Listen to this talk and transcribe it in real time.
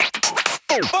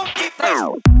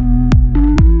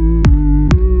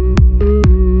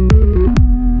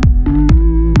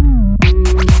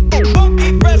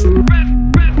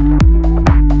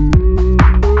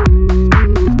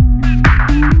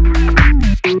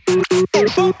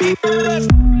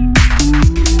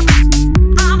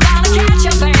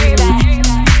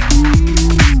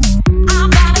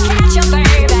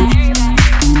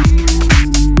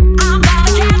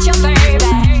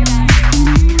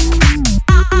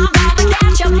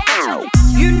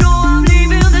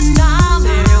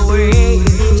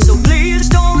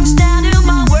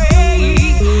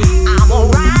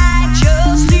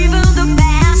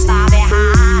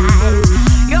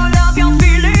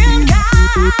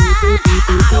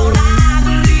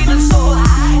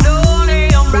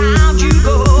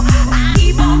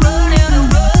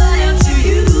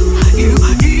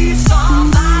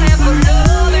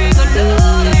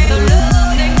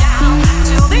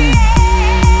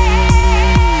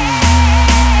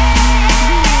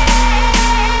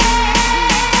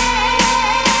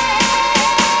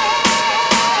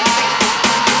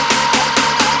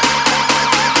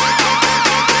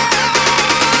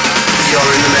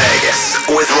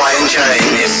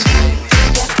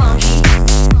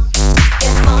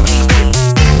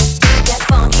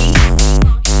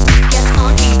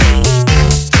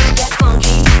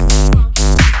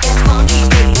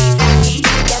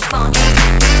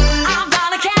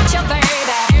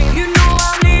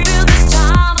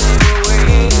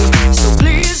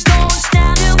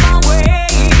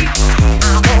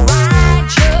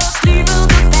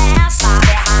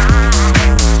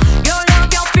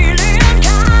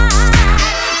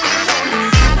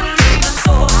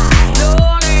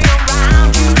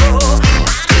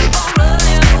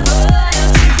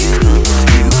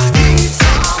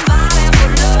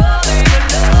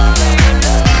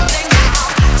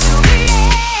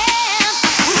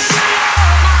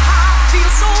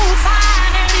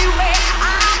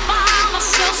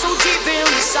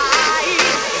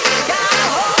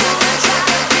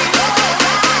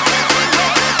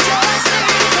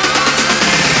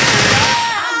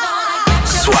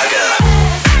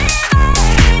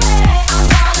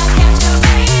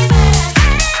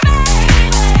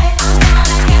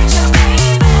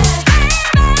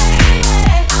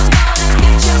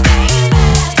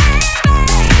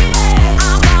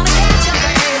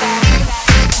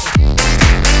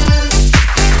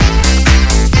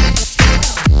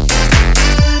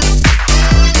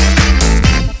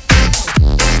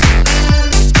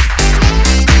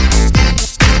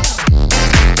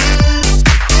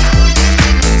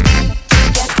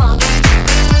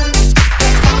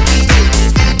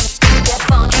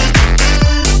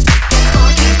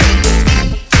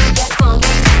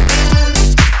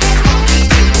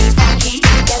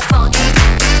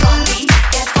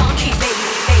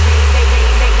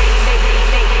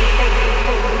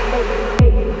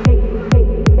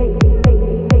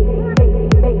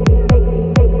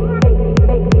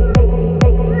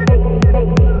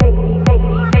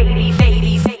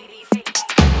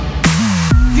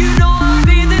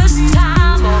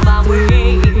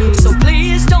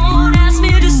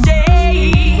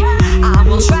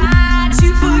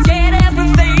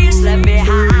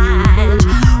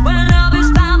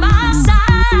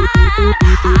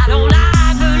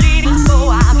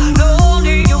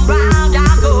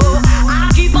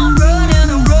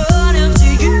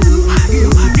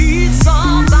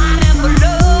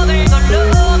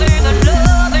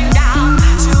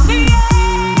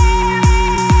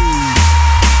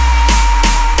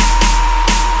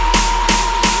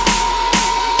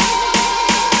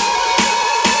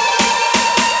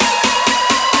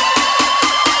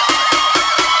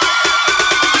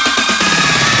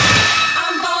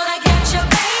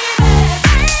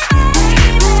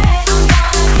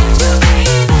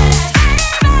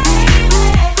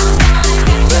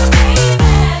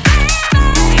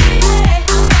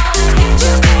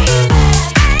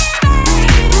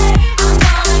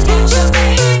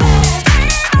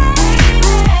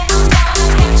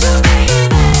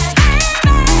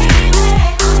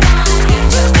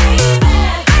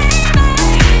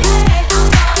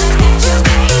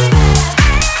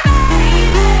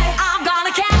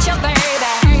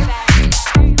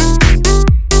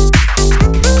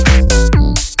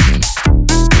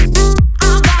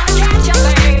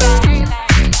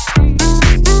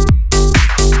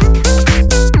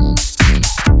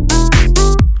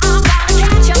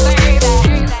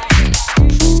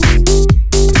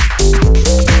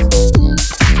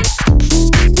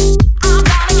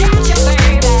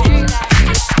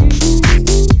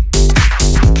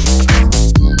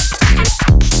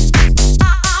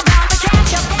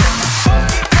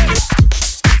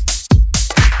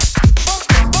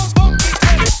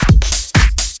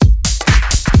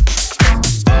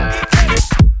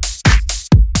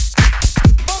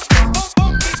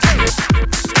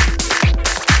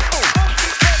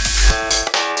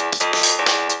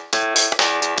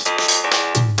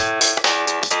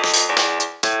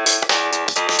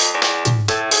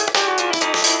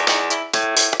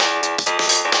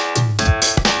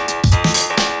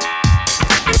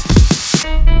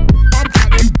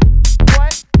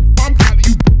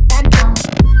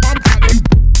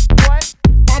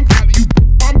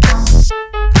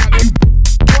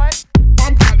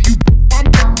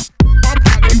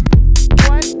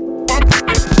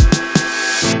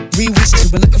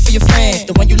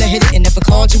one you let hit it and never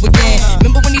called you again.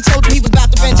 Remember when he told you he was about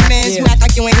to Benjamins? You act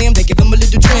like you ain't him, they give him a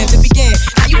little trim to begin.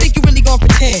 How you think you really gon'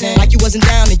 pretend like you wasn't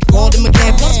down and you called him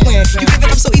again? Plus when you give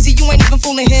it up so easy, you ain't even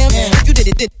fooling him. You did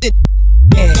it.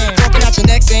 Talking out your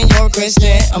neck saying you're a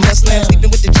Christian, a Muslim,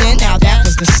 sleeping with the gin. Now that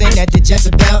was the sin that did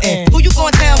Jezebel in. Who you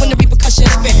gon' tell when the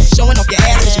repercussions spin? Showing off your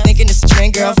ass cause you thinking it's a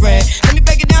trend, girlfriend. Let me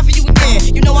break it down for you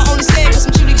again. You know I only say it cause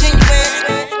I'm truly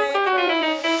genuine.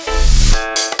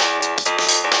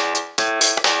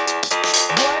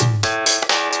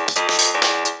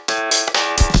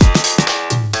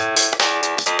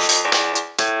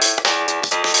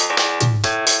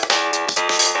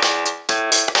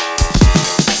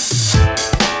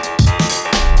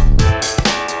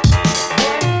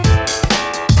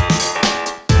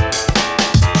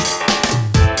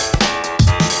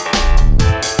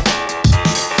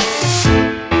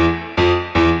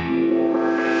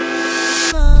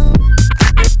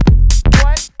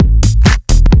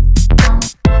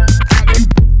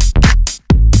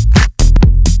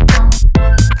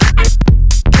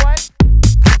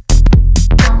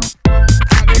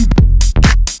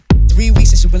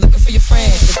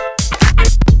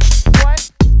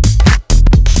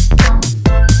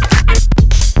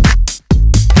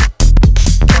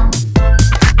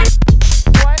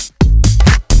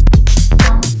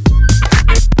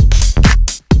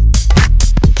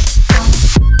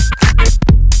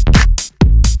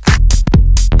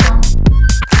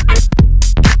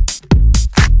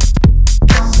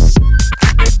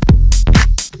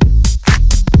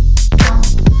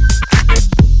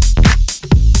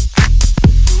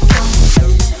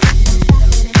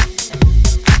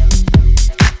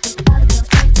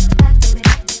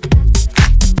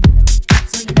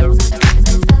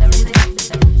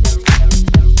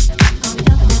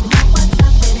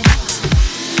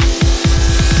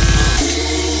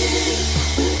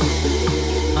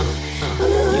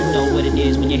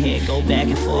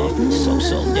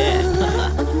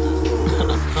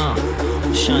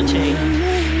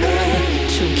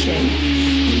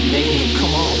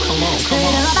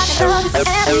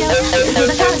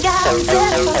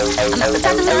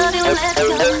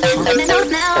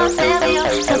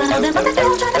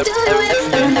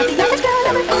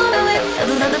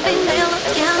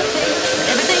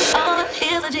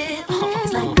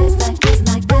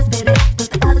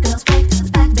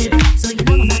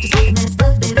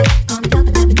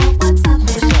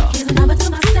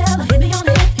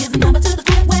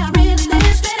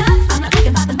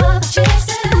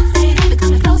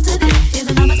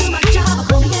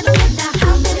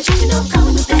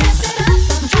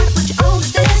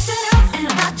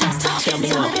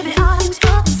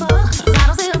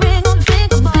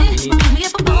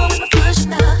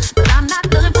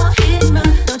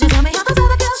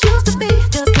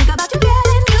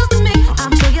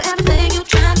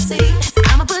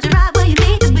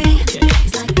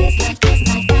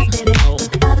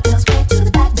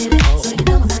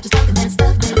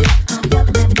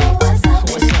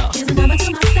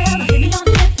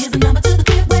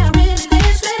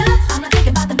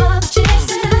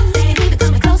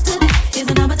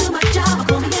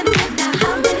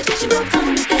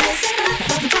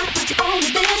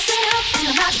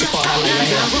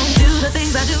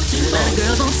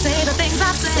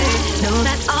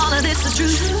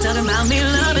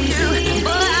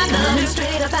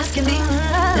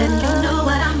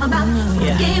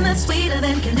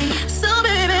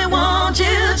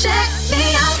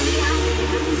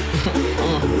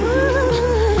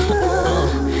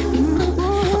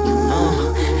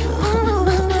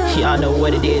 Y'all know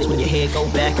what it is when your head go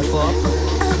back and forth.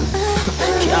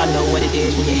 Y'all know what it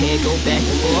is when your head go back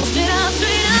and forth. Straight up,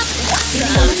 straight up.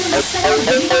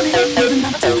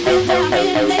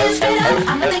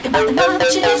 I'm thinking about the number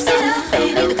chicks.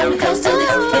 They need to come close to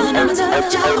this. Here's a number to the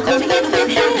job. I'm gonna get with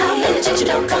it. How many chicks you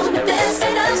don't come with this?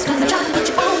 Cause I'm trying to put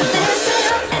you on with this.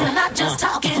 And I'm not just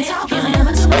talking. Here's a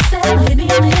number to myself. Hit me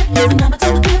on the hip. Here's a number to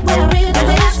the crib where I really live.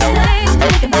 I'm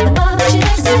thinking about the number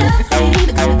chicks. They need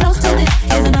to come close to this.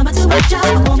 Here's a number to the job.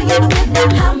 I'm gonna get with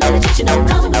it. How many chicks you don't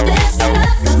come with this? Cause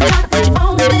I'm trying to put you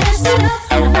on with this. And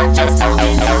I'm not just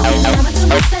talking. Here's a number to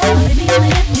myself. Hit me on the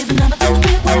hip. Here's a number to the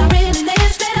crib where I really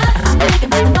live. I'm thinking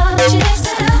about the number chicks.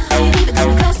 They need to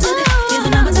come close to this. Here's a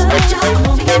number to the job. I'm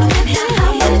gonna get with it.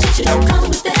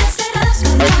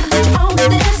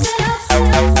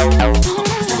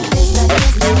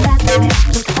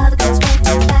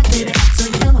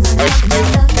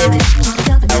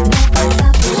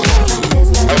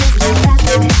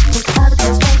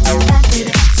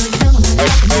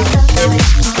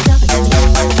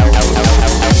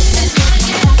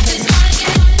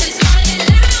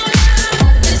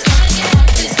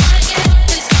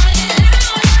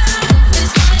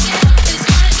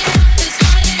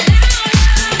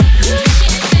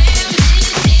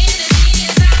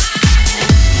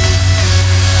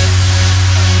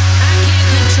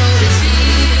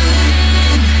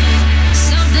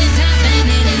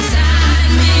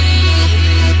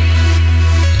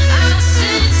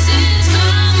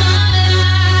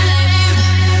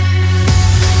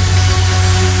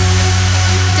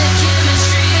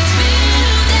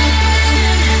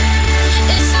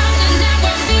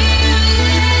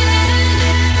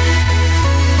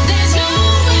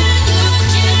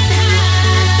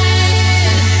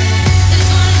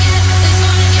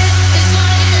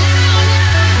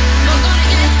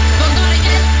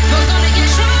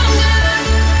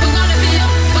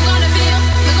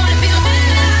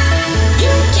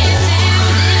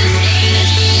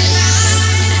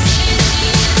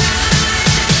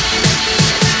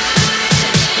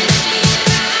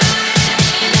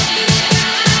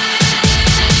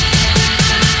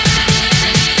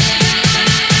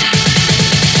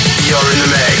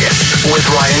 with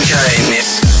Ryan Kane.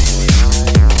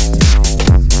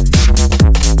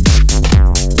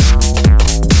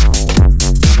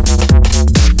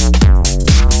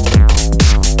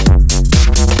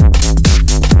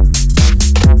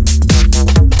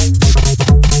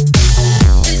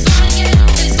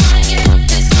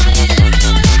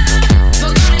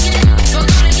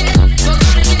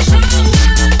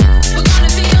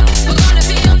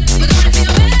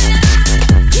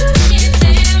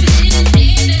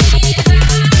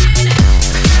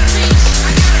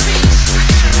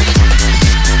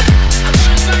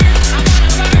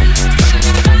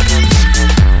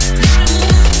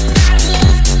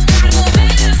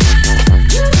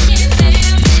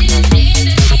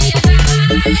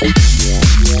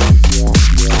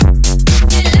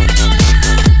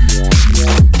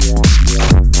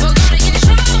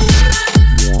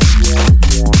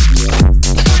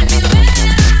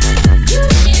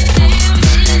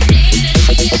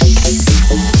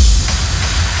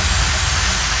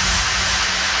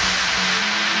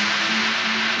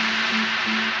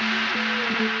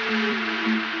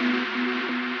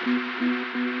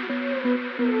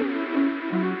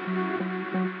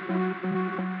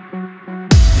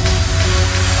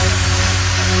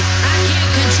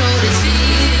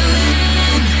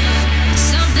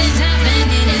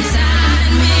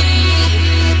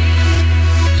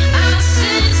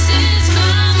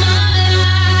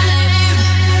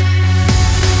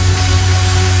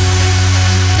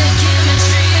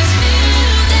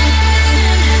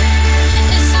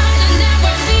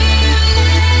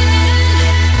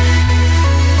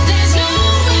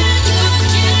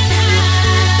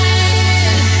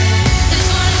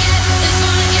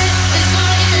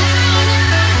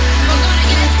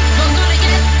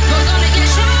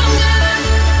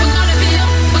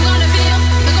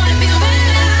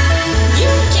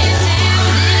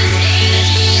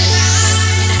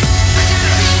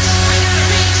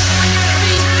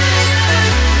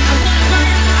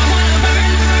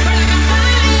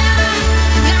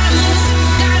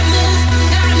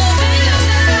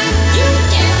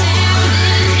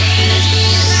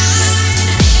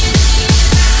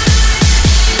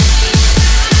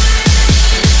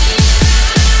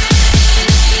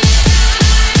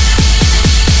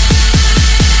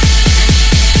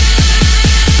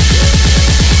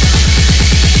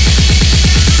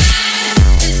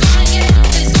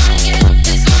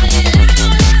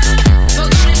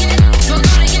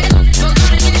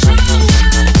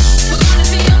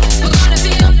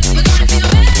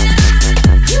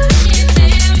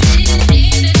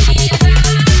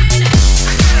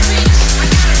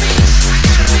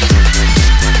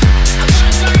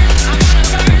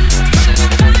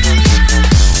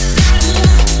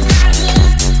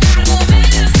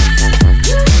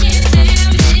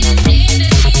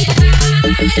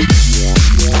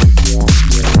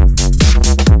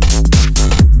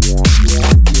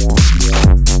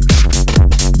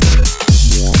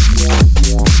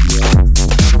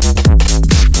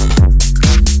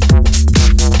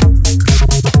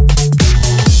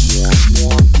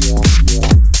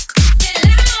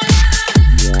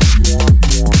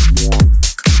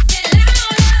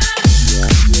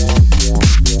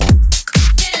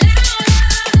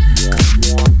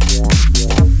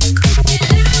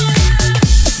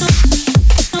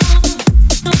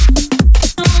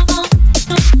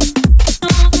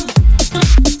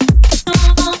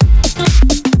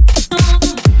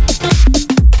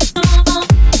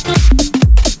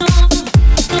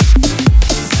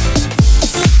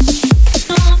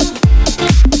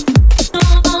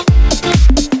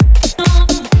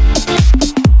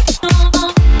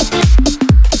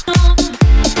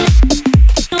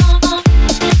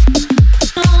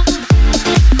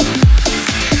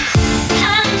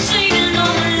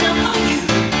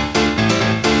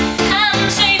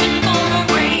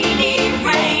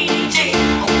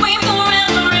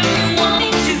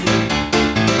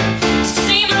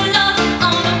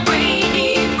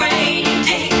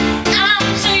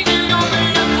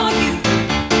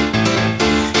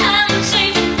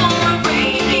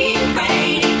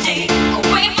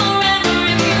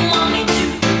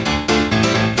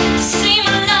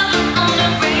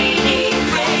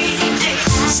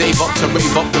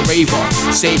 rave up the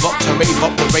raver. Save up to rave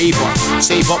up the raver.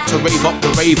 Save up to rave up the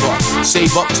raver.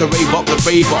 Save up to rave up the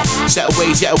raver. Set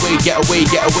away, jet away, get away,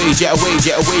 get away, jet away,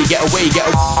 jet away, get away, get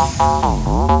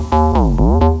away.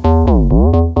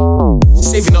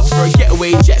 Saving up for a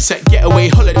getaway, jet set, getaway,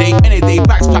 holiday, any day,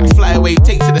 bags packed, fly away,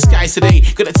 take to the skies today.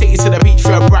 Gonna take you to the beach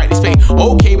for a brightest pay.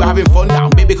 Okay, we're having fun now,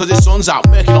 baby, cause the sun's out,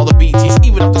 murking all the beaches,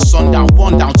 even up the sundown.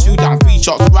 1 down, 2 down, 3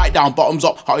 shots right right down, bottoms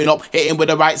up, hotting up, hitting with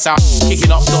the right sound.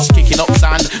 Kicking up dust, kicking up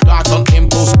sand. Dart on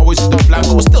impulse, always with the plan,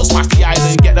 but we'll still smash the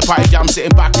island. Get the party jam,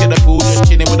 sitting back in the pool, just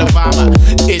chilling with the farmer.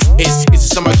 It's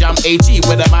a summer jam, AG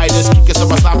with the Midas, kicking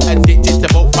summer slam, addicted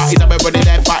to both parties. I'm everybody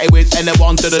there, party with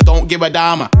anyone to the don't give a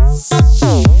damn.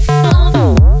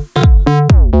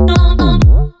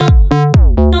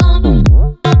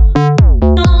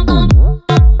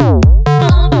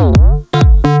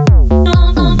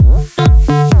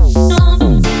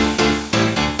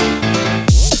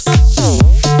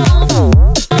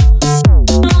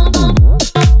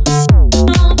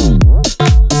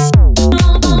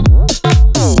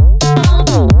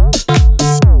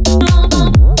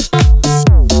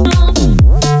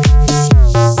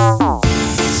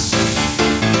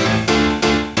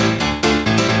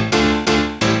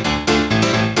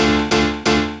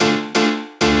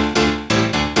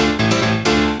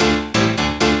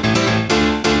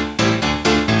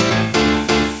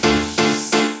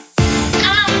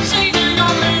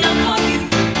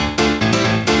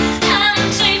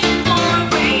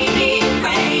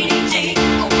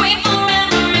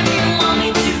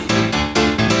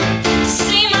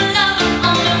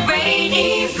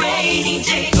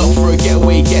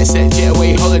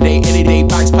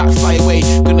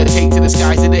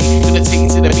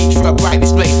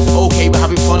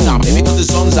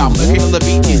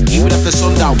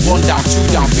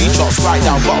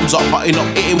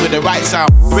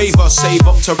 Save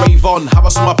up to rave on. Have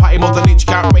a summer party, mother nature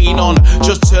can't rain on.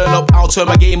 Just turn up, I'll turn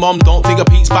my game on. Don't think a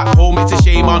Pete's back home, it's a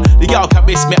shame on. The girl can't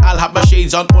miss me, I'll have my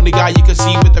shades on. Only guy you can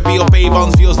see with the real babe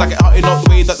on. Feels like it hotting up the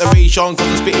way that the rage on. Cause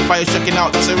I'm spitting fire, checking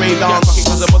out, that's a rave down. Fucking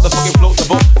cause I motherfucking float the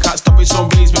boat. Can't stop it, some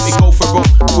rays make me go for broke.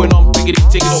 Going on, biggity,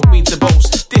 taking up me to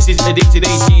boast. This is Addicted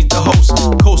AG's the host.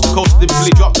 Coast to coast, they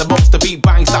really drop the most. The beat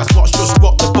bangs, that's what's just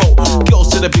rock the boat. Girls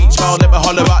to the beach, man, let me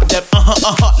holler at them.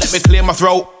 Let me clear my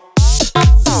throat.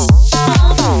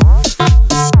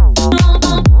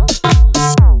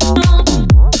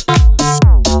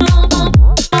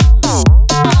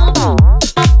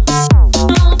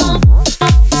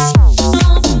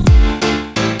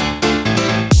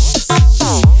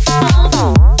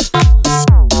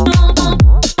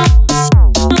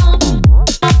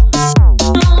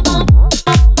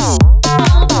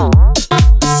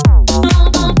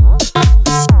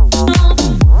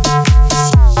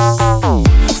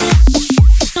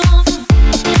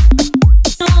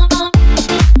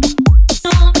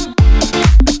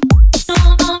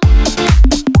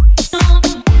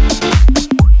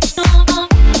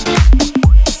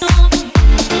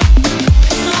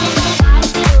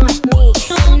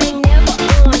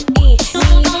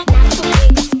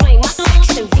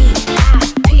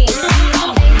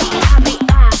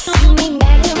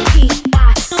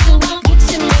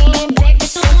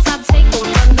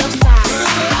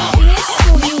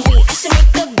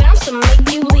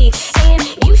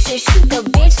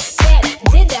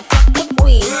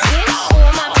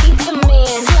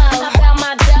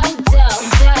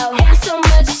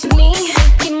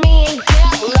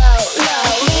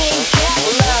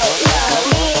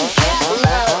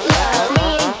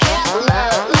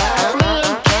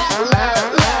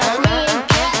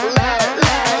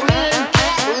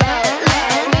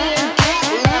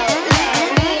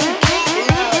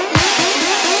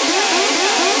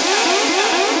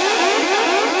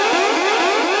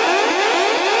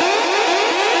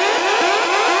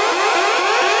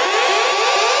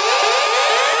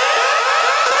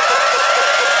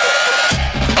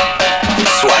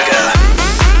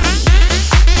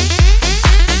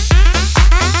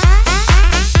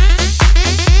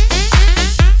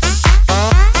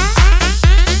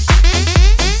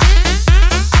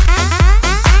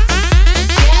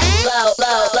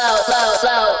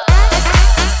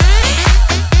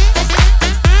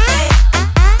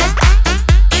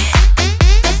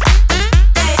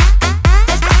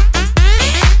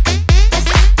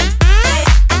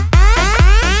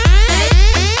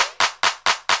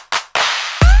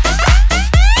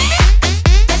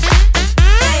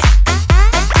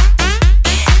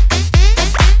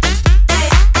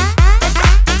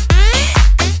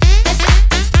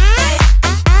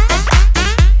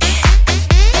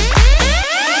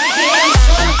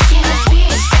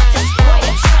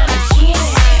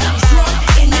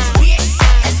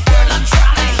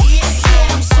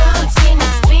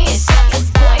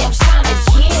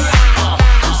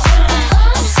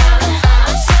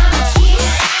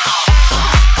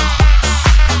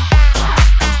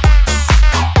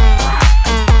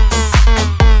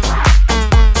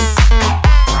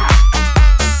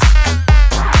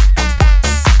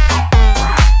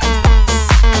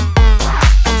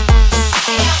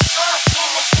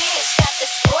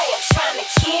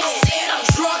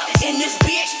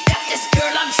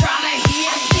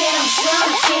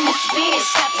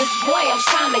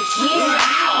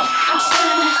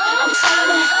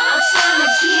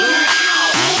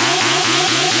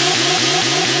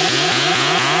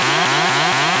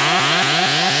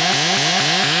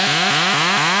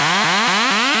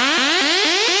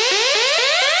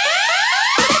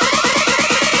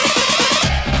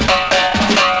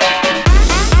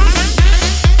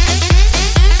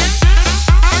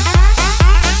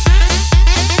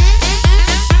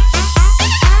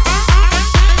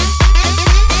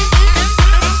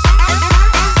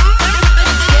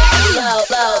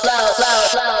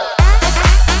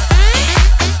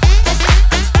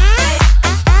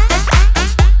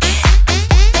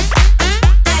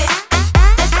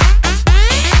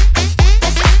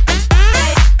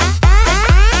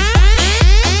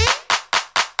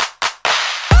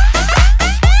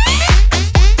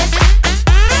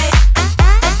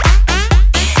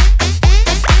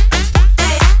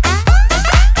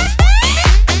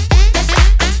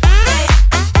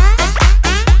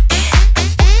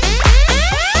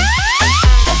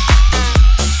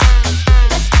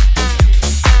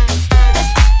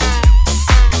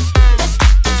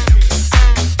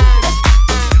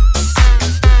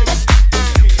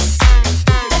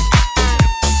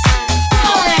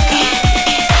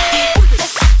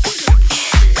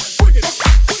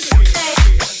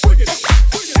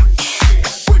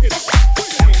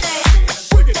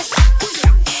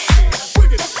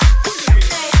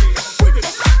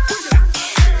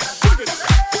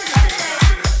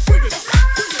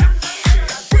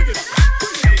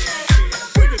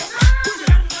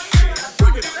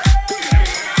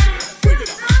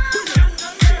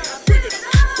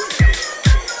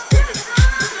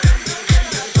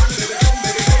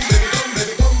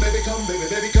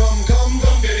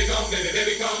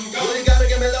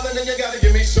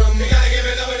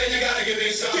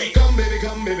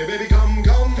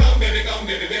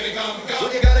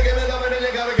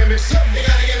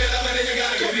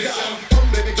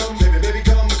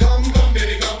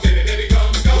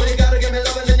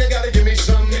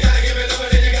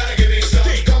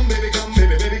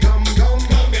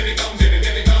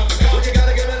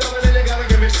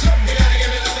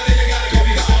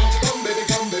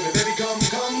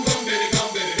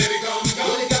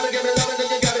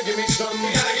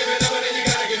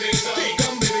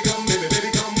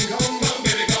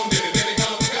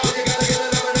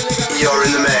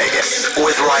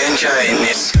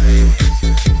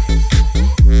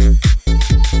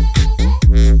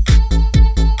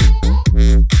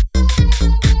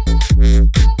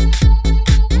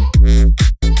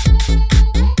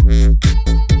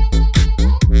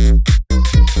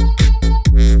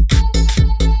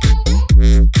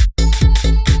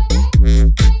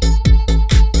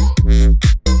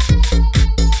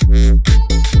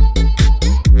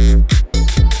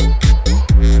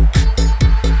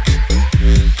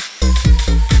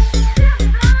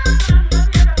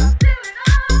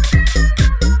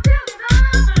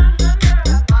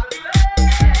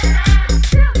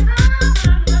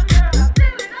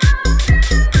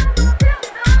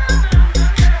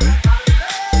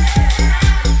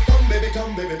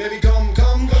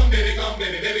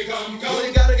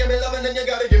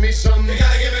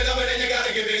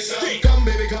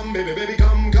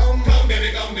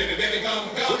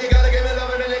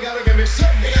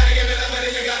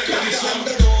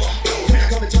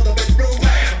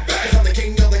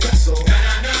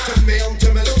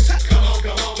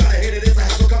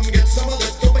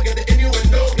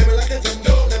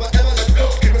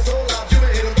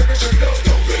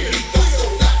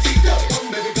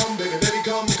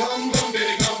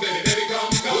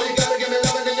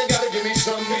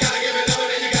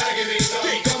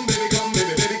 Come, baby, come,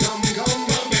 baby, baby, come.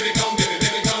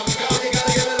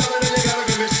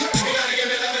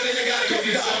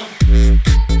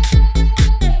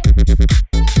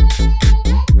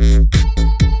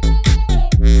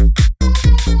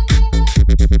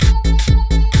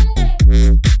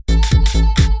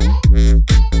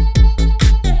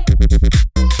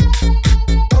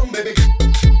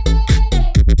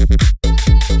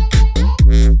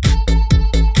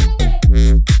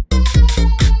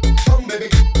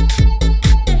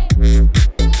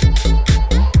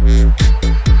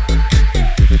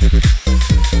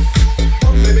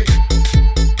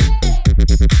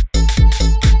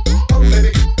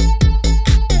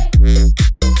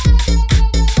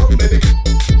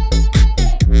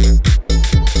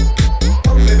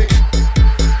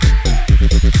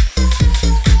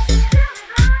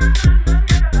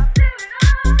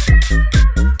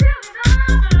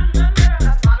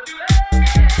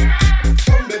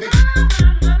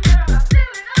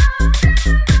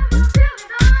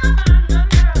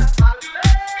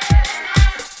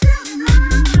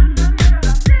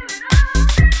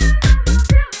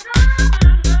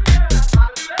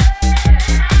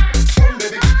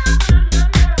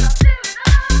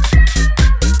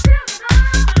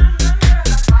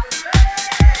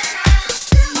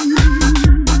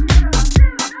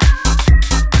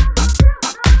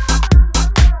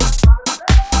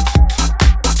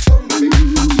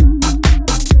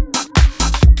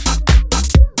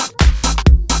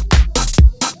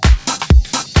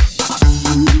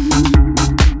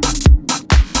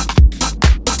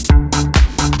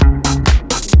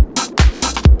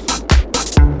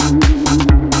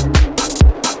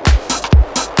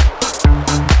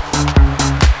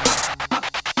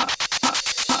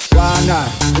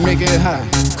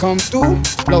 come through,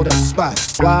 blow the spot.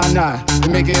 Why not?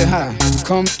 Make it high.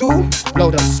 Come through,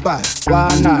 blow the spot. Why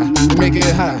not? Make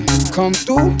it high. Come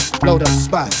through, blow the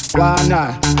spot. Why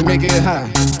not? Make it high.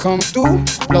 Come through,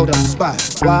 blow the spot.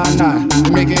 Why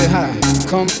not? Make it high.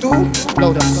 Come through,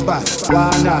 blow the spot.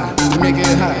 Why not? Make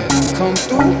it high. Come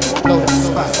through, blow the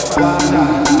spot. Why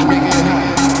not? Make it high.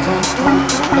 Come through,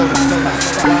 blow the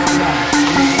spot. Why not?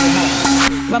 Make it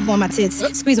high. Rub on my tits,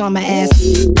 squeeze on my ass.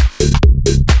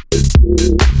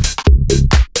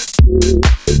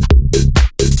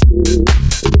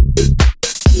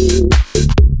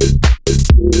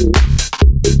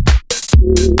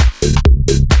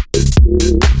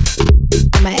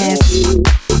 My ass.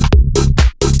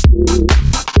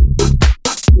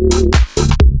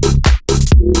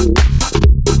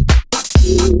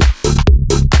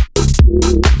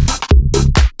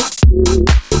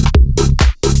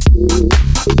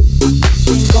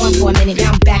 For a minute,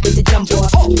 now I'm back with the jump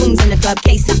off. Booms in the club,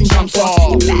 case something jump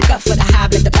off. Get back up for the high,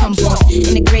 let the pump off.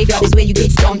 In the graveyard is where you get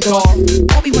dumped off.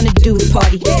 All we wanna do is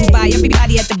party and buy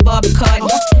everybody at the bar Bacardi.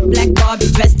 Black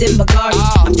Barbie dressed in Bulgari.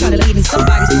 I'm trying to leave in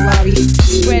somebody's Ferrari.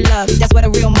 Spread love, that's what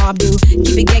a real mob do.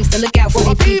 Keep it gangsta, look out for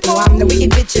the people. I'm the wicked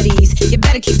bitch of these. You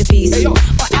better keep the peace, or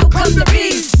out comes the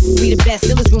beast. We the best,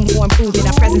 still is room for improvement.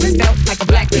 Our presence is felt like a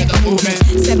Black Panther movement.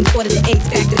 7 quarters to 8,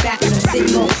 back to back, and I'm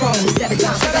sitting on chrome 7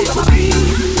 times.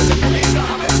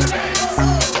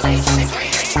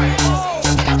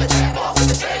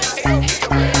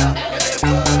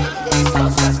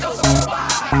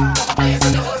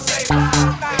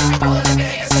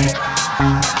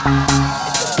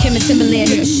 Kim and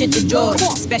Timberland, shit the doors.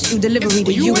 Special delivery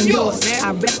to you and yours.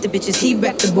 I rep the bitches, he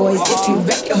rep the boys. If you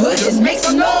rep your hood, just make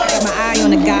some noise. Got my eye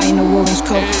on a guy in a orange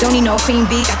coat. Don't need no queen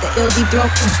bee, got the ill deep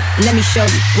throat. Let me show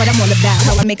you what I'm all about.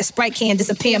 How I make a Sprite can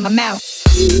disappear in my mouth.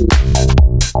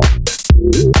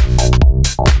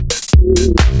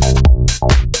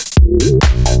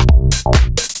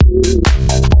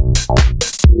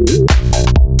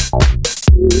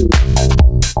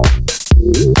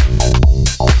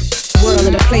 World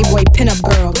of the Playboy pinup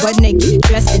girl, butt naked,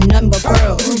 dressed in nothing but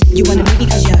pearl. You wanna meet me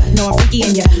cause you know I'm freaky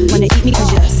and you wanna eat me cause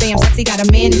you say I'm sexy. Got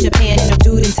a man in Japan and a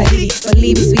dude in Tahiti.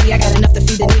 Believe me, sweetie, I got enough to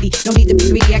feed the needy. No need to be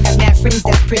greedy, I got mad friends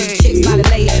that's pretty. Chicks by the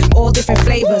lay, all different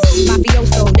flavors.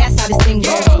 Mafioso, that's how this thing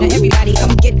goes. Now everybody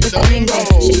come get with the lingo.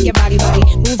 Shake your body,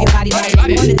 move your body.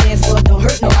 On the dance floor, don't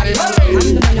hurt nobody.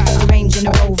 I'm the one that put the range in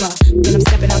the Rover. When I'm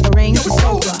stepping out the range, it's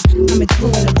over. Coming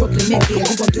through in the Brooklyn mid-gear.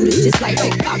 We gon' do this just like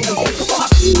that.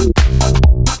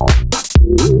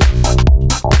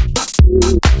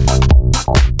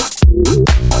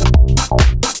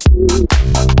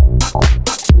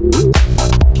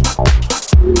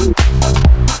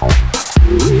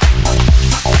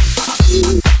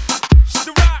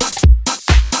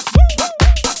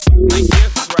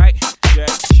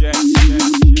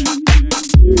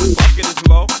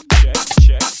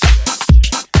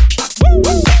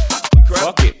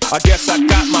 I guess I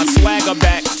got my swagger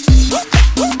back.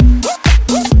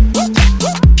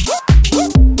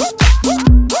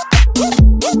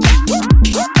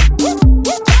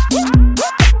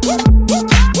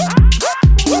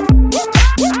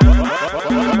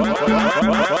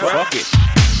 Fuck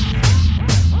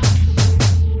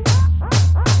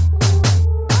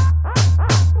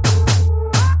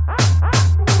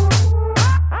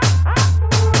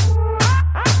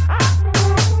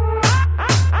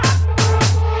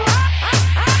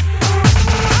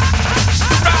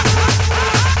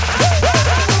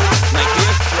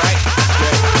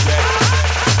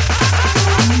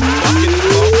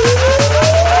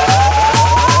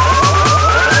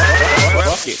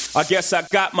it. I guess I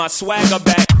got my swagger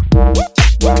back.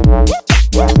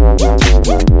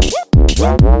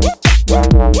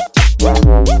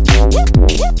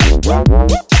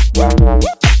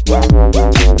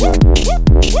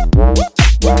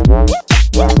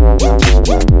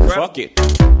 Fuck it.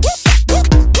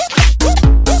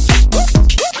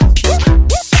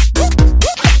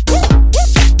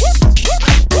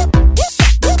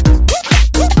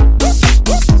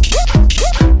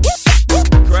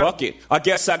 Fuck it. I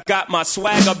guess I got my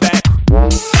swagger back.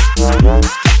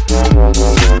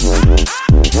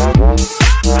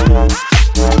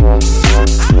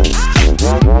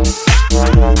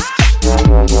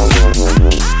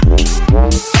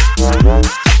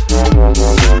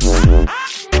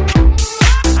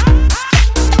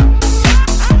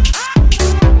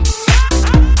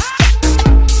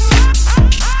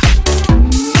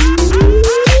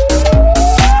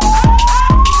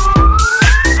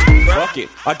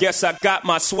 I guess I got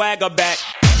my swagger back.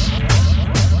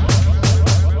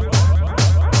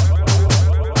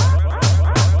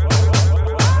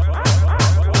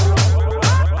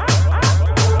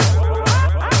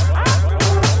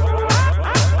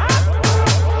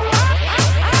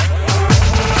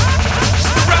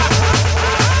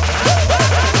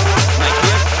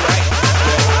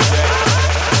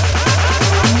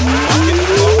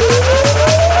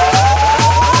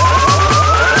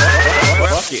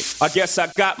 I guess I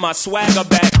got my swagger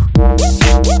back.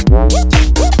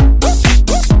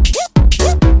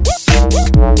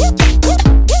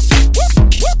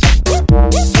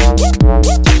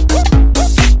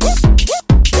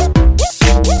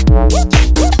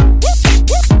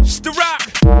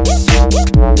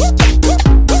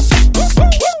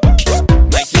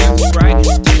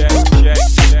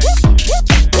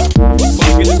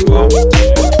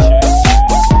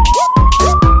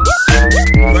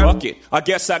 I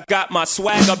guess I got my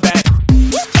swagger back.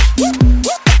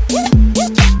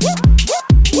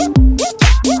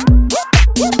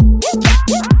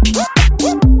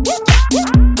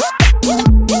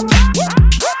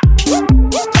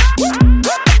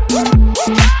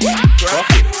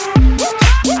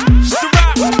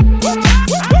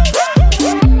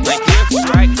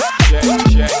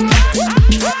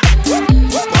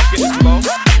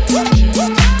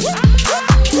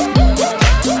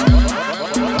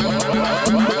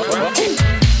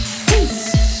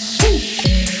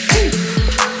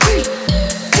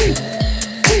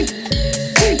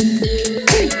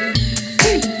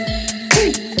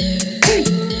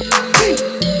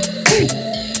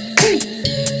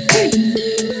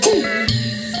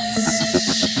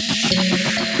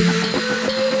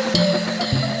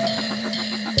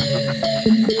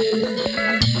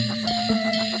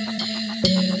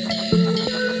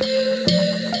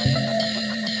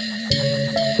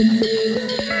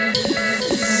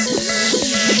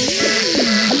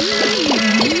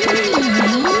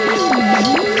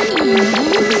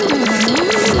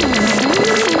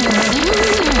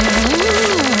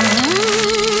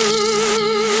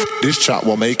 This track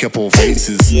will make up all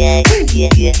faces.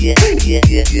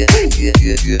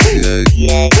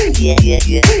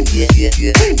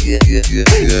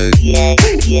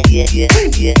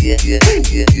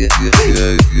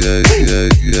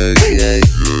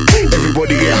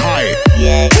 Everybody get high.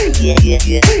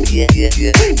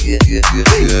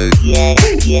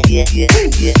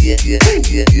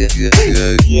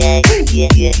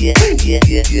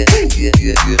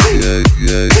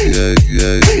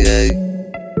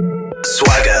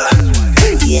 Swagger.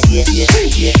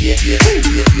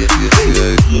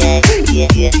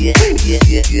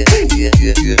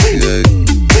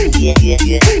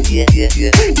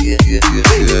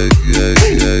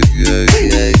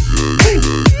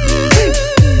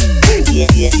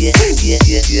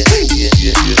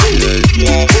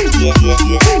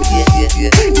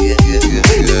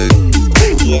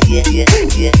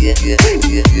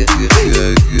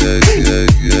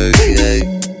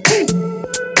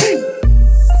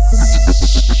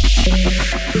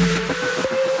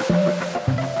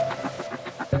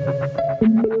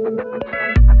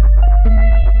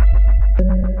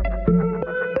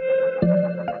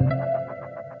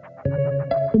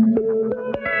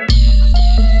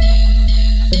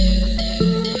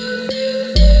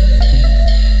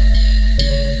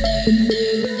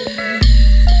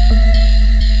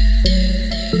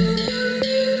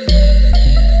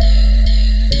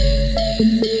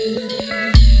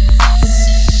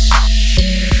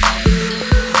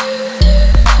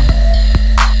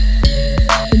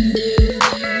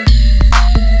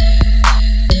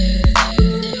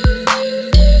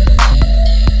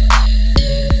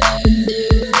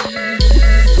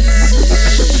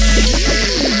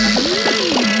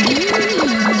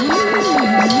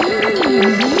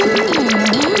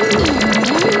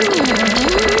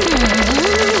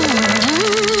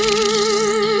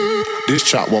 This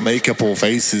track will make up all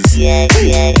faces.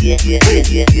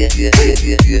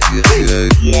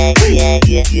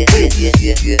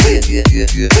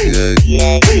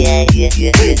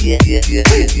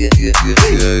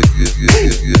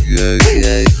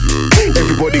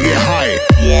 Everybody get high.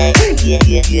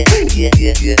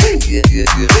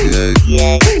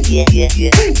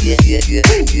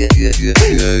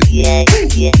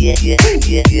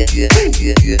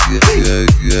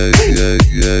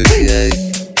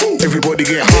 Everybody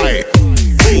get high.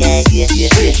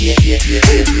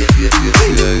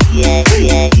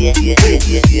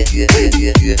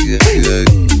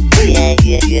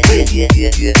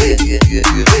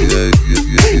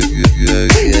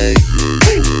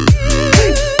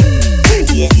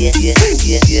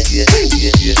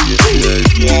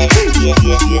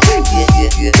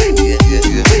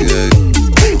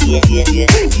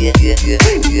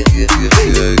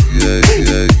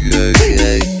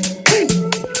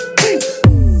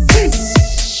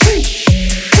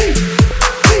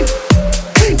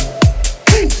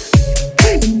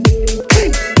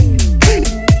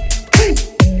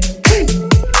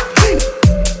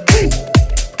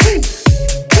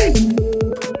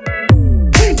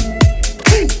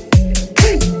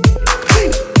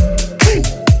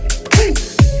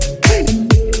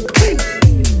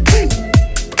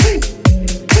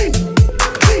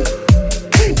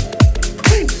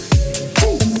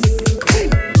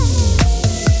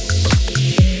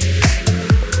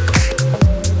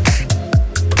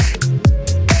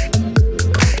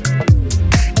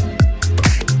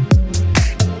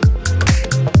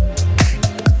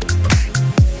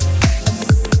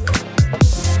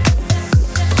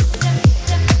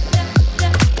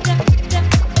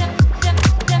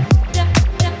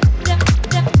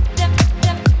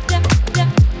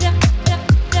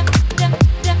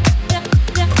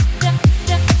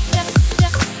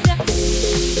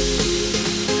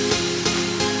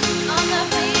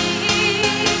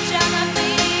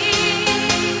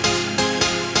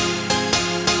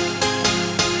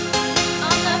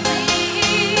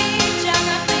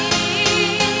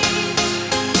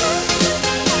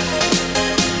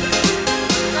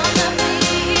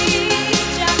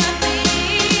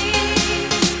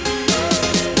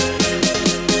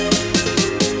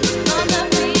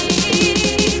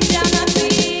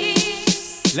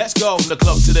 Let's go from the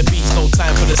club to the beach. No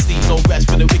time for the sleep, no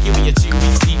rest for the wicked when you're 2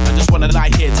 weeks deep. I just wanna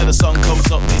lie here till the sun comes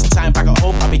up. This time back at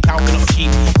home, I'll be counting up sheep.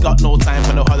 Got no time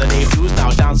for no holiday blues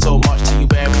now. Down so much till you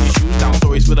wearing your shoes down.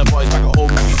 Stories for the boys back at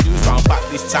home, back your shoes round. Back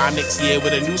this time next year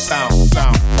with a new sound.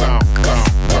 Sound.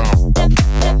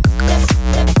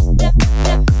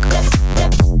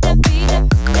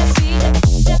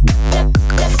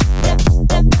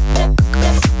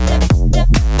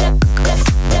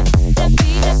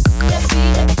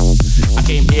 I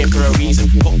came here for a reason.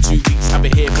 Fuck 2 weeks, I've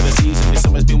been here for the season. This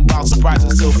summer's been wild, surprised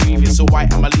I'm still breathing. So why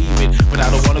am I leaving? But I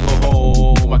don't wanna go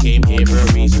home. I came here for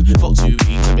a reason. Fuck 2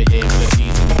 weeks, I've been here for the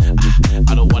season.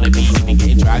 I don't wanna be even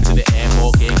getting dragged to the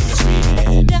airport, kicking and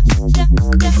screaming.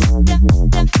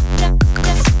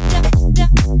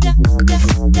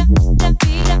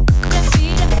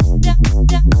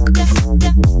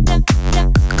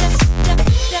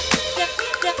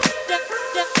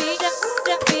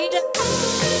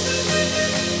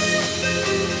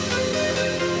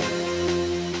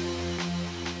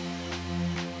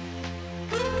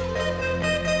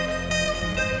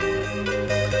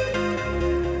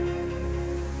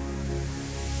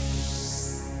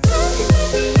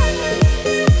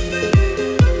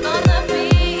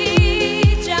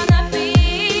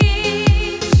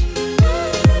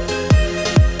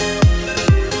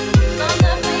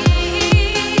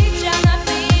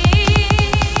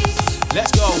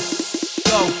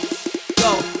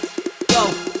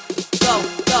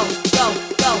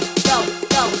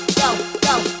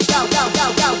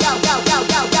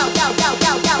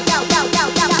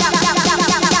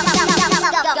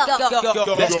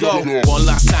 Let's go. One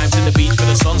last time to the beach for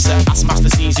the sunset. I smashed the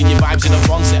scenes in your vibes in a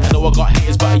sunset. I know I got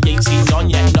haters, but I ain't seen none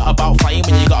yet. Not about flying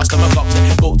when you got a stomach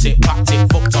upset. Booked it, packed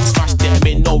it, fucked off, smashed it. I'm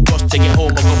in no rush to get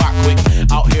home, I'll go back quick.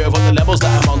 Out here about the levels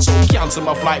that I'm on, so cancel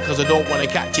my flight cause I don't wanna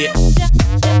catch it.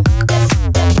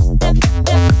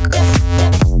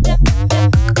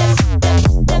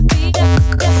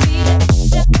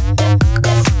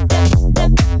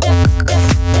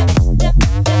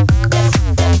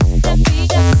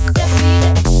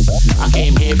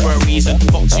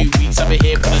 Fuck 2 weeks, I've been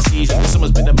here for the season. The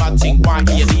summer's been a bad thing, why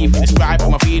are you leaving? Describe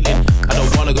how I'm feeling. I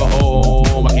don't wanna go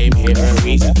home, I came here for a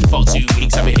reason. Fuck 2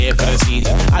 weeks, I've been here for the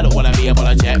season. I don't wanna be up on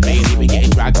a jet plane, even getting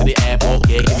dragged to the airport,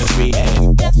 kicking and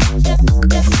screaming.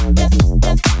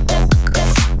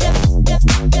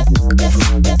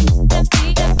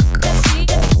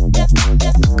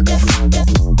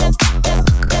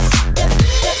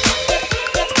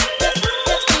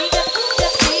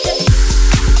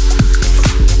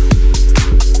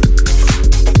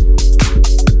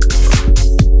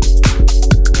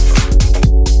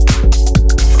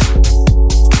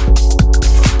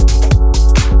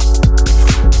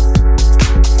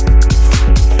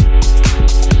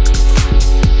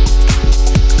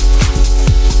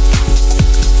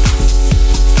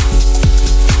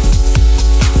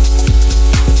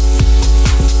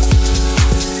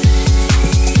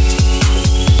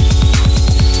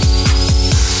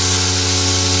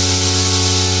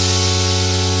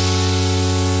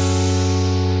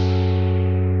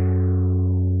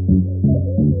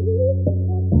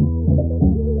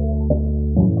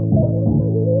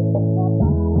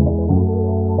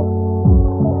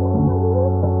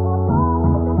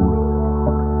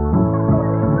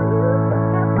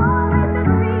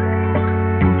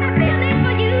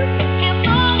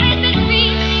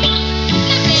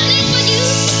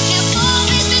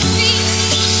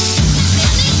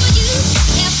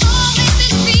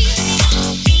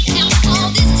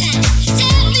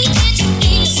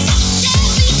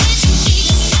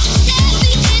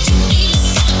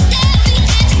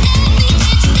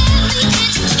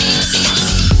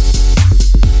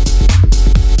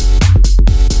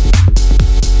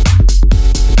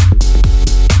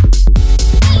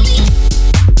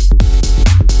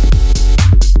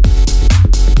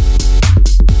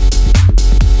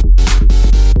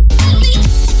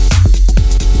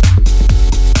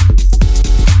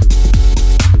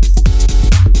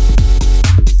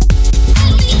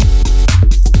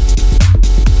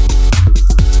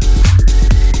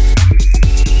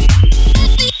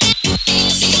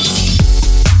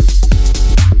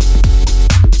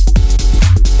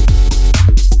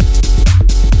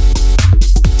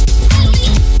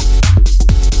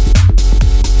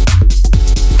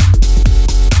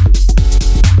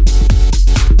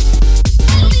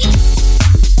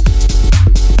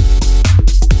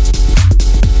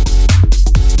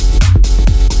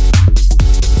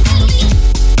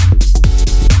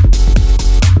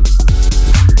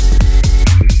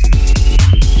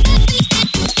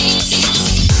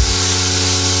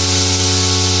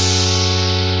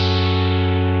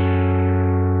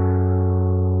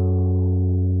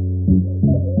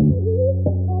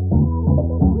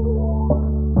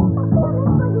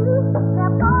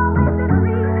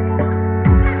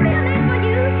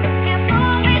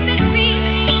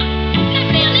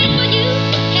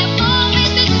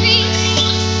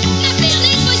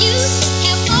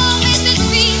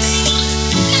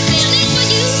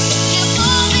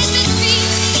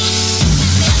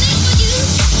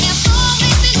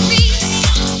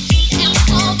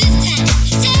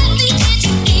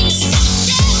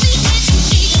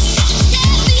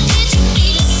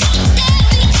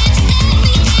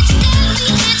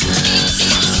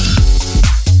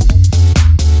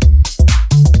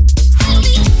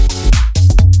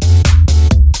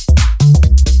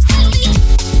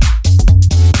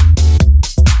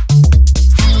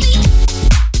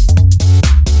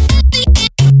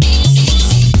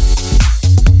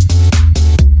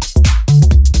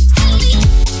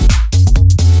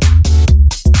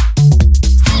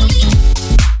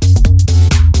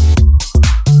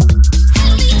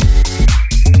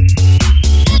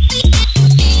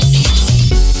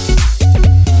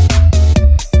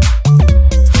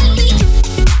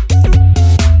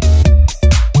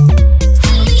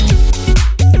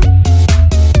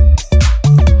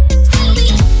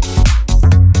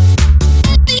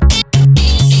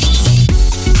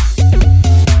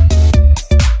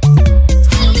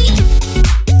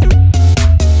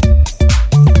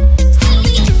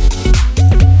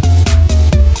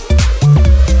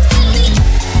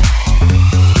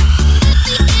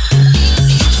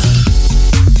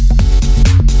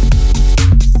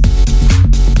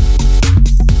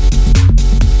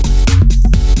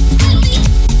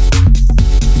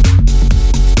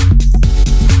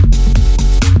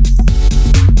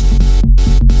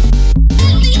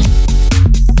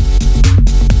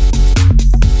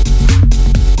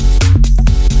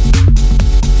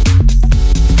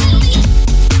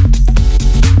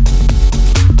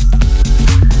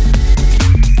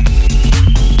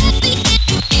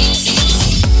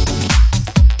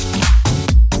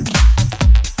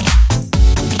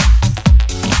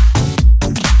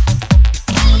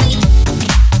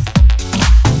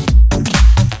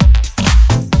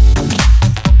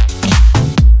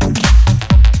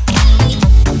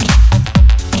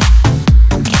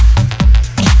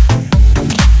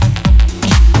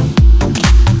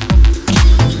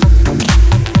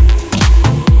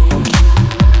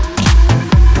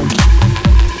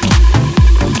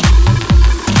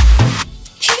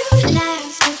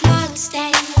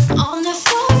 on the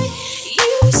floor.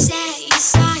 You set your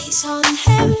sights on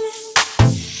him.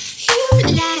 You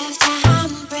left a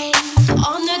handprint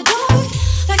on the door,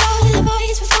 like all the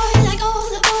boys before, like all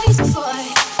the boys before.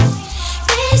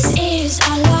 This is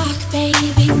our luck,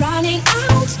 baby, running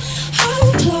out. How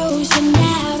close and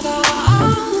never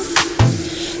off.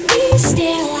 We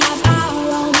still have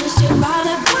our own to run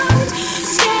about.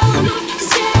 Scale them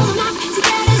up to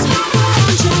get us back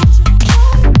on track.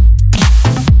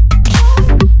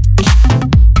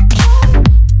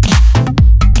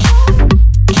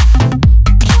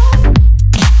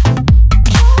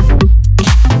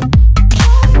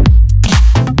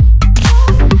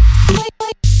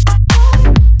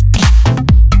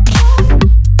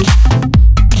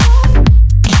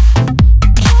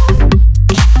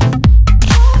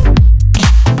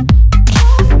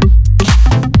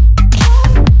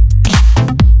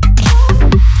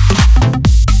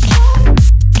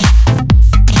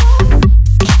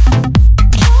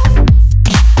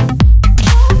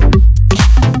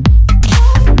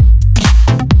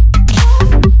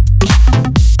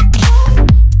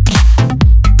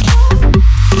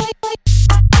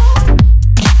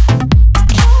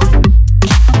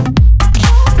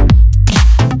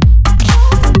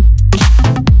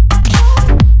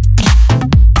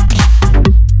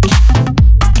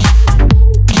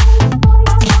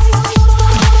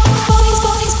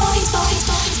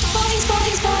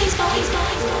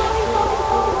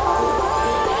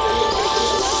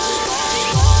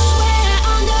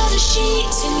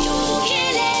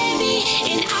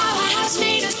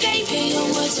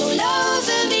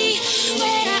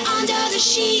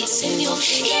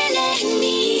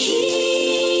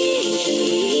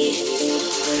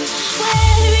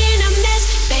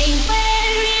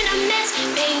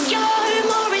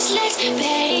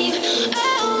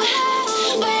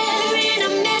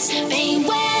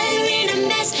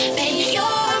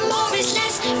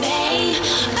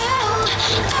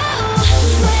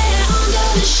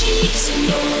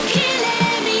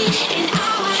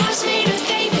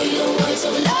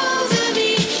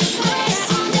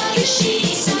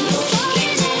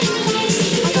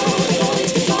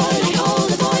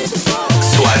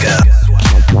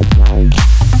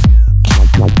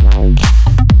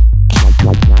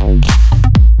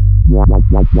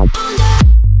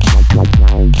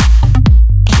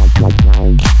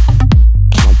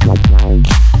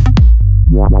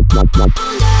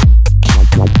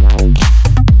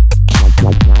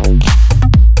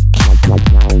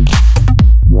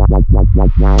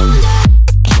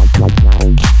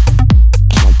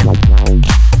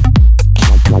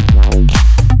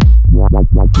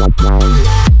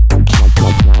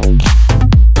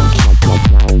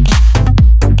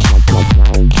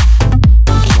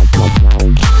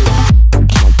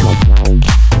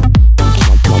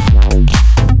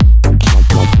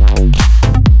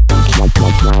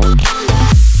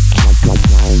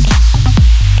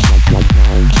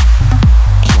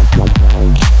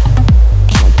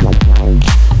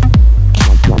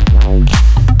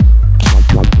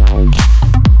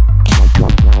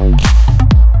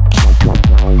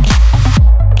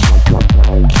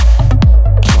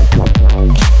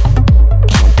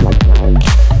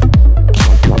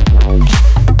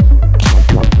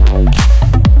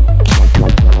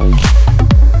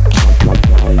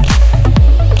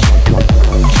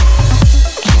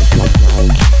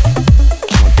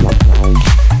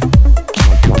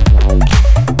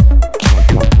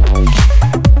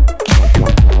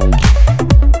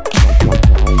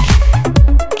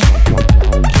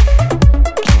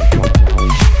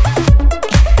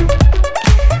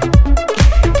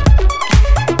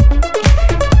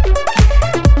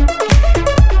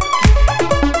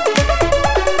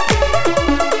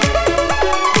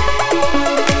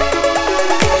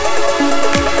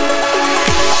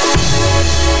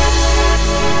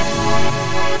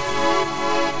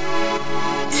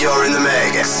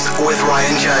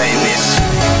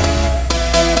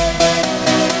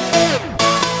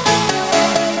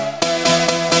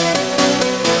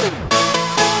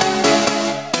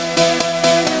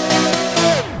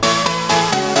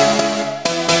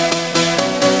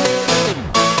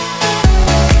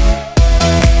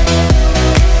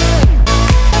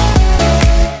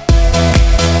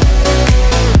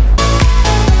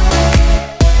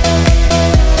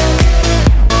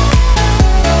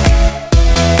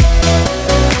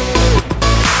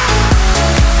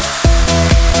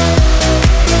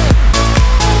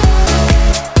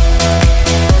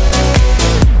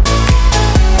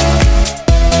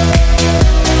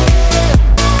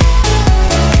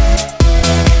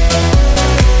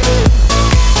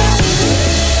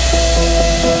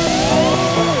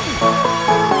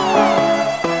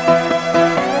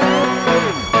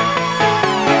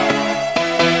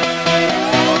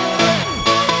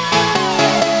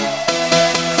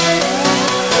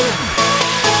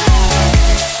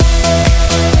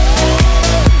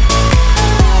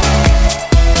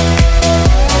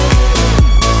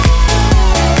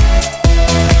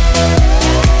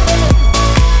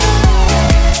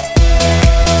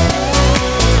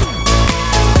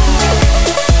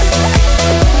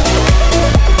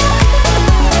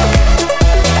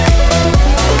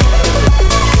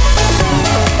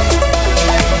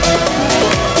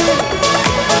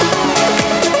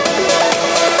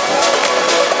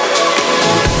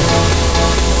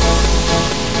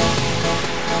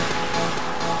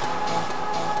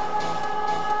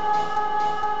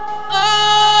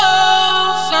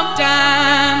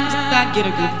 Sometimes I get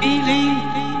a good feeling,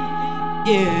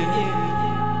 yeah.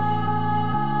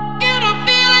 Get a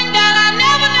feeling that I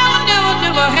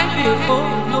never had before.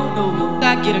 No,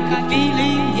 I get a good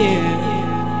feeling,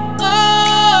 yeah.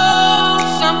 Oh,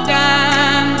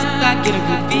 sometimes I get a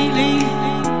good feeling,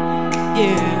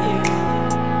 yeah.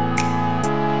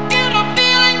 Get a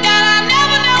feeling that I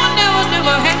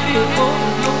never had before.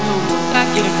 No, I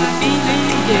get a good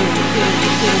feeling, yeah.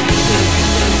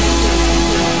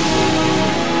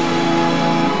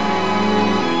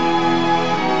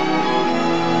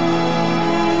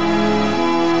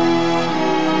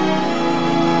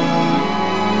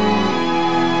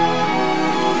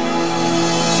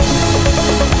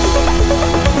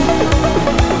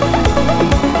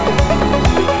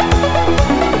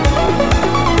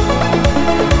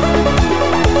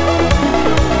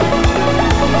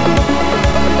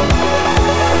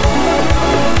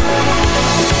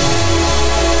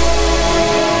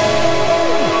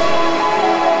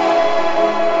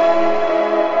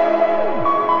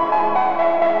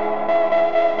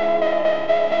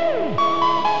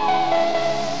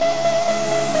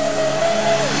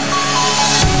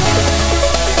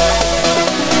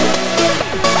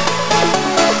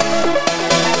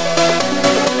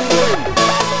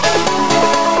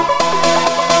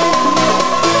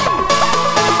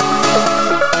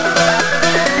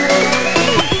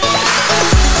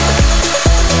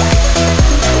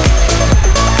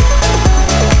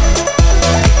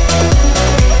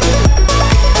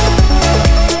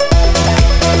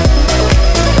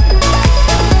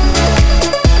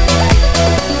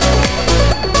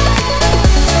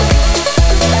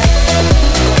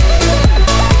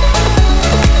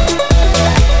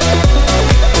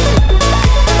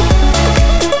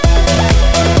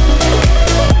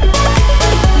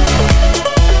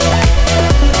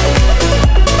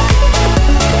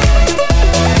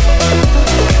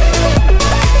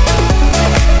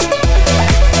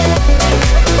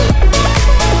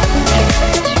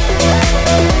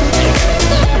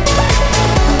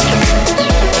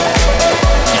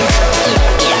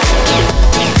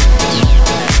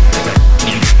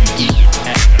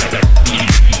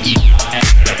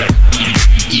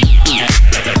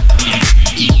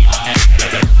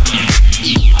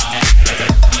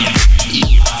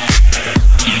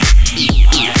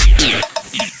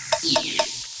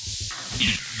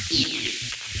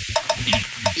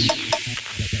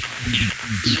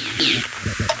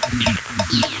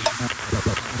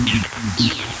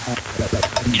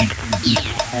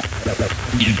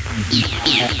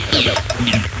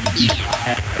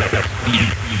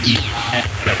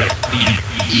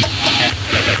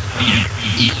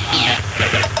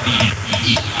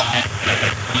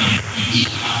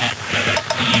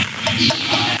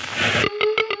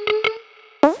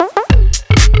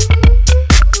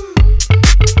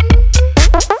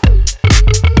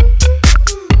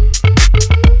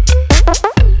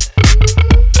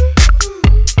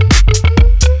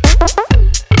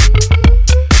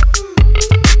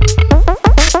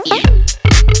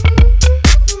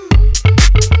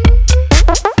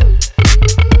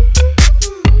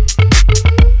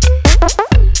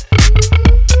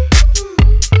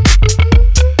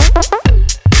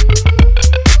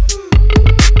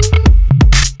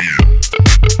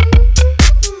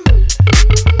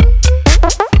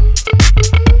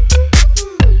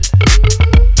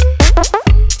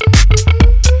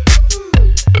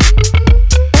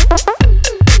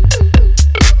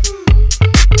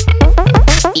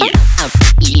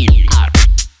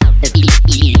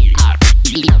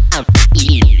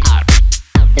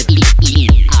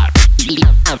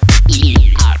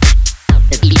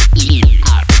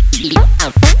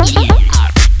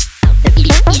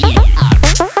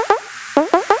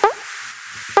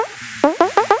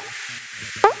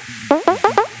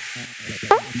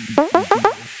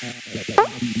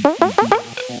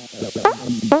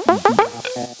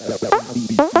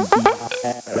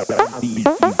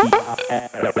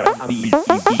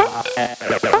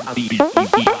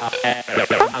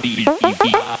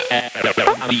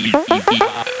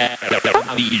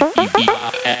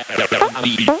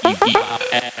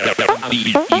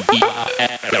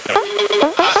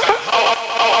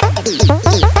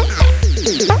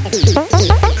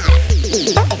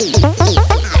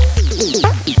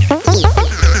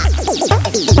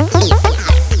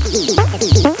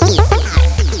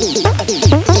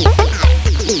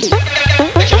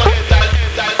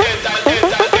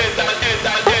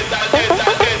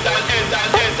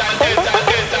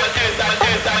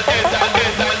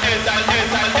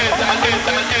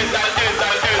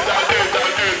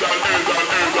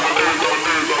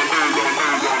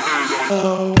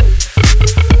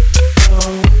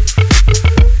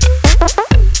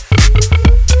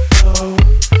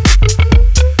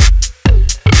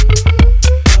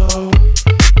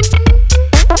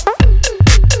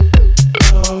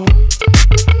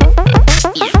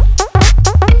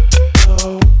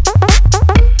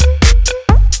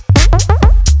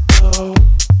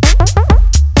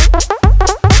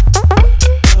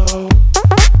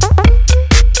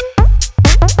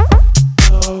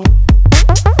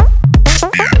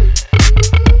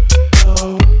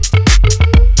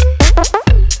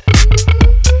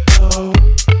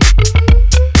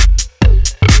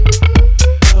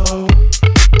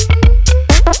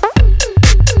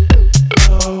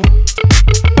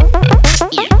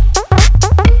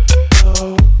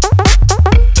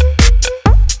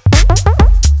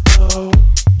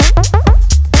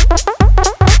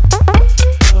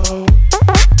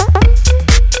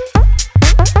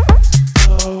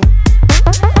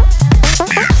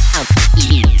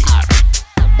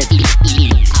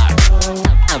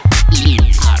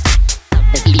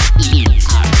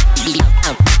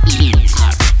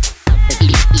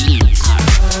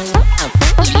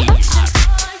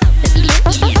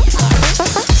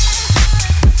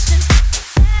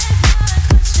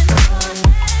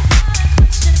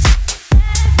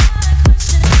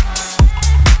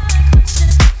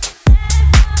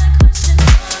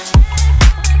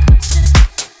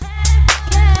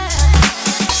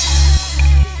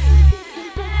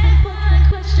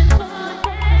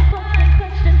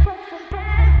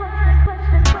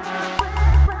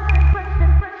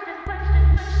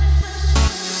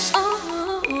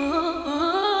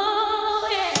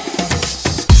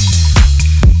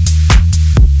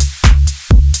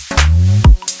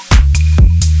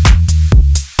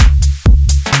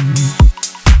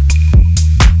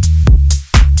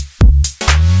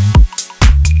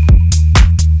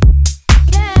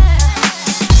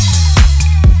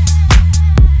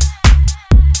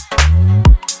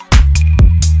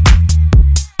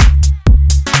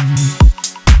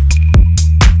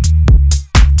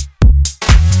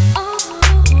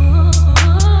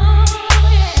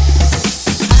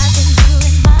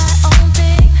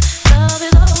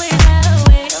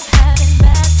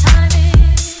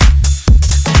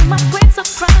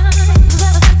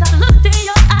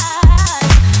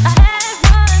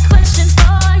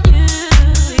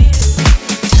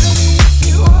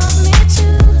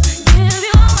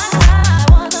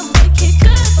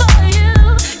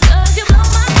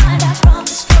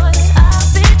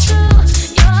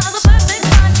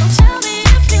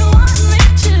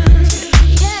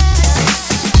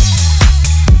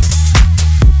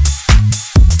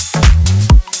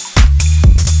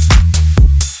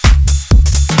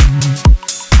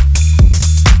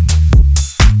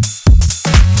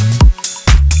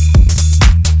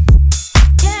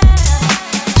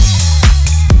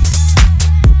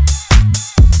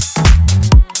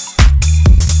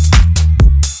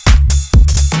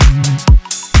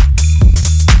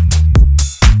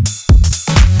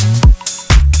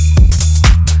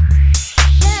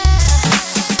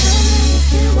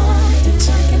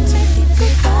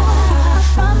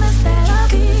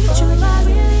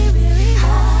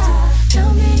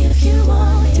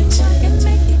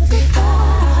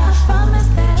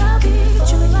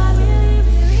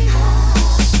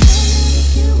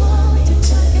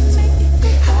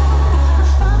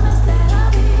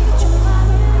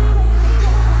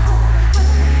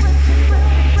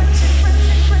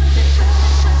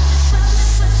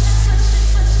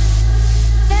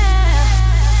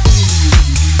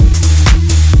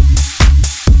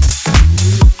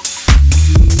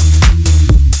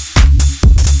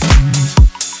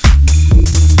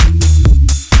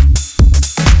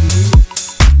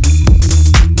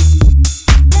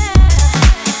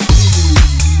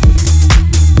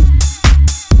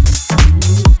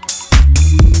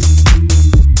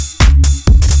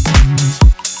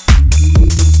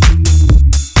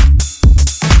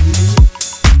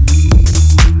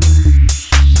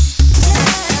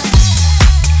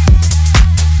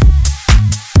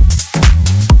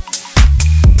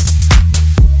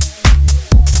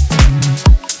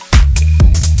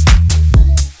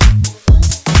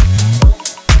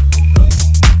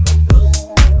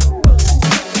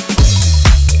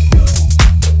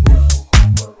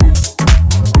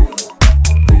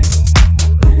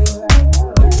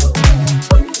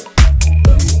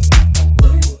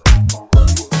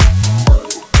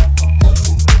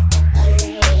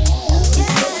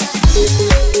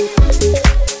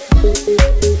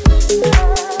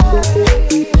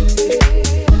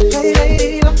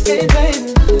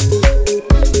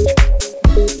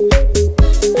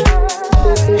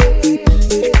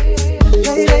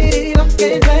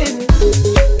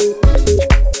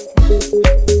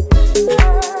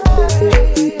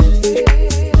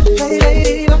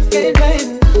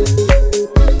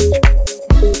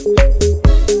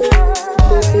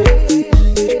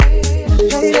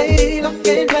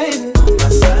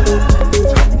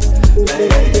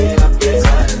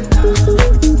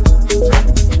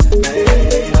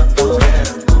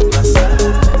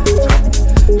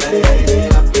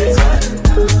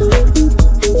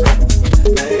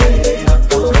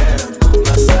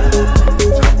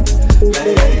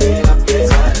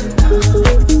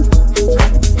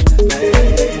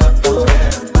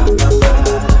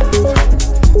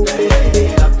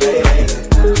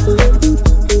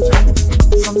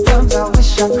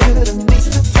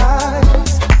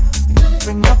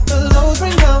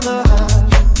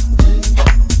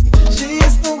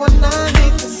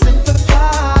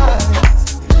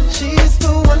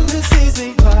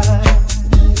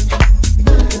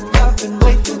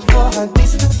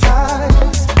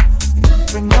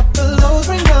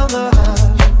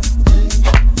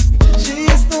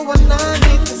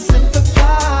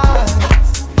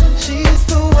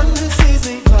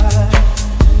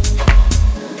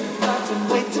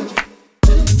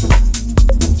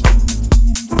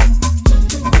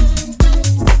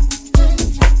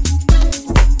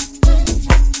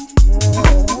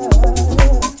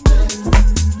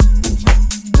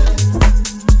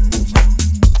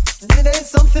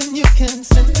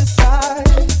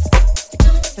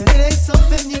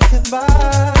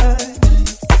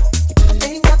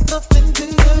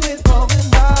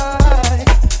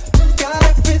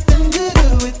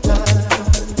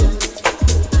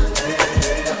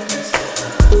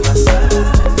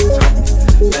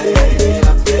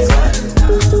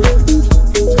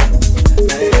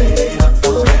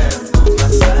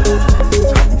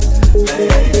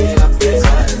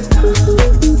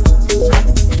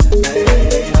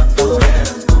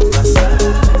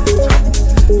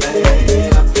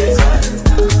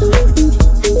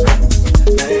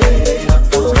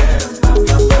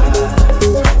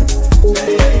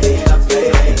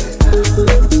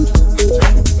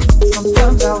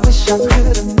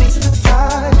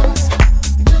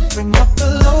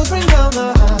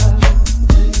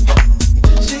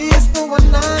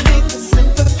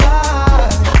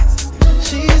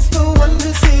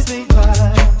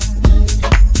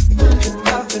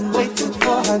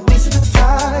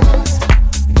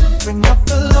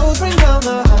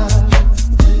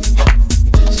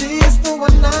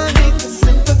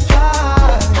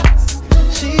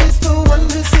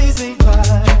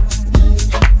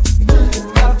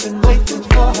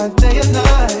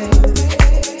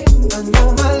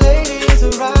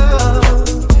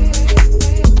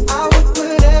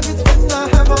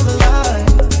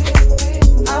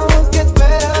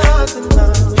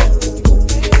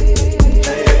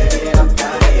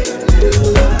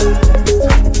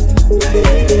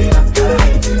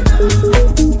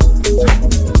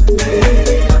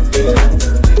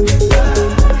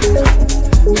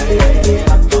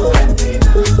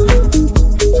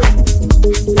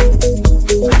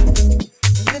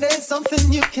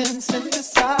 something you can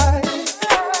synthesize.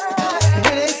 It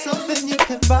ain't something you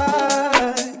can buy.